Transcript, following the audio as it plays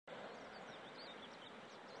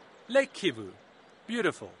Lake Kivu,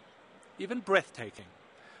 beautiful, even breathtaking.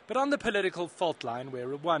 But on the political fault line where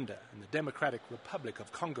Rwanda and the Democratic Republic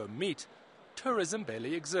of Congo meet, tourism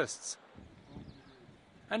barely exists.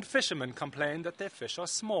 And fishermen complain that their fish are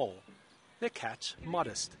small, their catch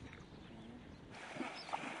modest.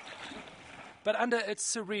 But under its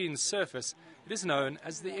serene surface, it is known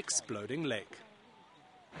as the exploding lake.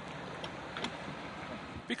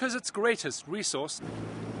 Because its greatest resource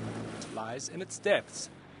lies in its depths,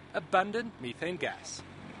 abundant methane gas.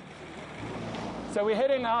 So we're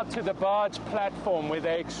heading out to the barge platform where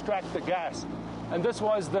they extract the gas. And this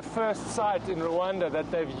was the first site in Rwanda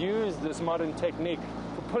that they've used this modern technique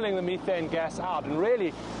for pulling the methane gas out. And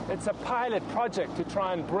really, it's a pilot project to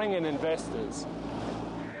try and bring in investors.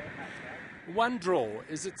 One draw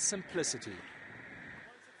is its simplicity.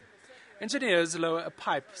 Engineers lower a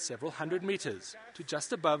pipe several hundred meters to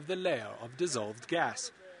just above the layer of dissolved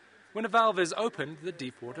gas. When a valve is opened, the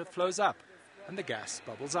deep water flows up and the gas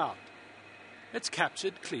bubbles out. It's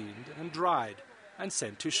captured, cleaned and dried and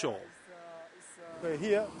sent to shore.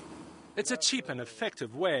 Here, it's a cheap and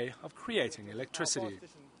effective way of creating electricity.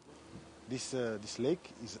 This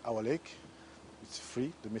lake is our lake. It's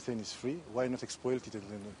free. The methane is free. Why not exploit it and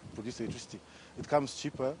produce electricity? It comes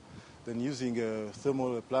cheaper than using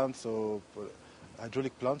thermal plants or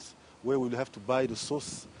hydraulic plants, where we'll have to buy the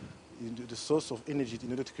source of energy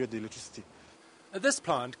in order to create the electricity. This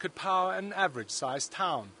plant could power an average-sized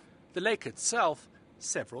town. The lake itself,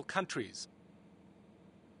 several countries.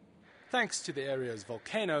 Thanks to the area's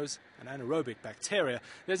volcanoes and anaerobic bacteria,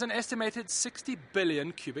 there's an estimated 60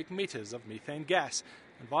 billion cubic meters of methane gas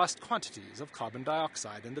and vast quantities of carbon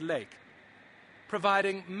dioxide in the lake,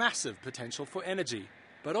 providing massive potential for energy,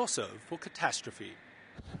 but also for catastrophe.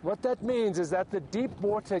 What that means is that the deep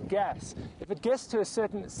water gas, if it gets to a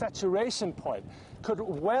certain saturation point, could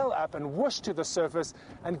well up and whoosh to the surface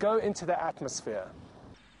and go into the atmosphere.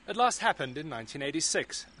 It last happened in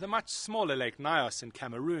 1986. The much smaller Lake Nyos in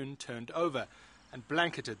Cameroon turned over and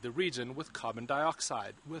blanketed the region with carbon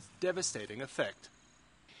dioxide with devastating effect.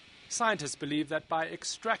 Scientists believe that by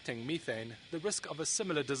extracting methane, the risk of a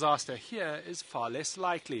similar disaster here is far less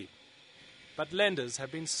likely. But lenders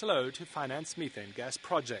have been slow to finance methane gas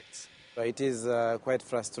projects. It is quite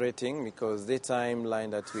frustrating because the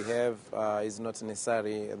timeline that we have is not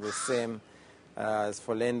necessarily the same as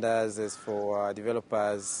for lenders, as for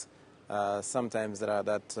developers. Sometimes there are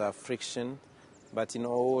that friction, but in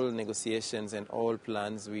all negotiations and all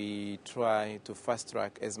plans we try to fast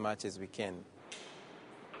track as much as we can.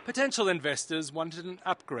 Potential investors wanted an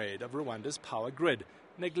upgrade of Rwanda's power grid,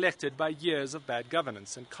 neglected by years of bad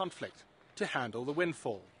governance and conflict, to handle the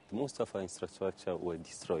windfall. Most of our infrastructure were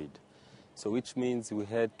destroyed, so which means we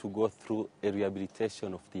had to go through a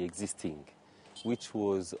rehabilitation of the existing, which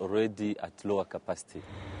was already at lower capacity.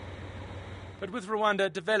 But with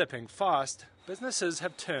Rwanda developing fast, businesses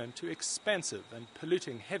have turned to expensive and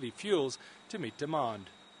polluting heavy fuels to meet demand.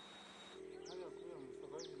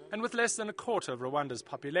 And with less than a quarter of Rwanda's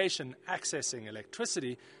population accessing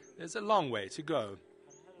electricity, there's a long way to go.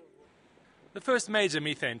 The first major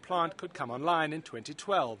methane plant could come online in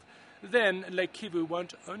 2012. Then Lake Kivu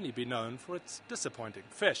won't only be known for its disappointing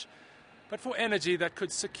fish, but for energy that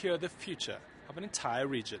could secure the future of an entire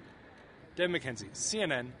region. Dave McKenzie,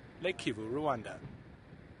 CNN, Lake Kivu, Rwanda.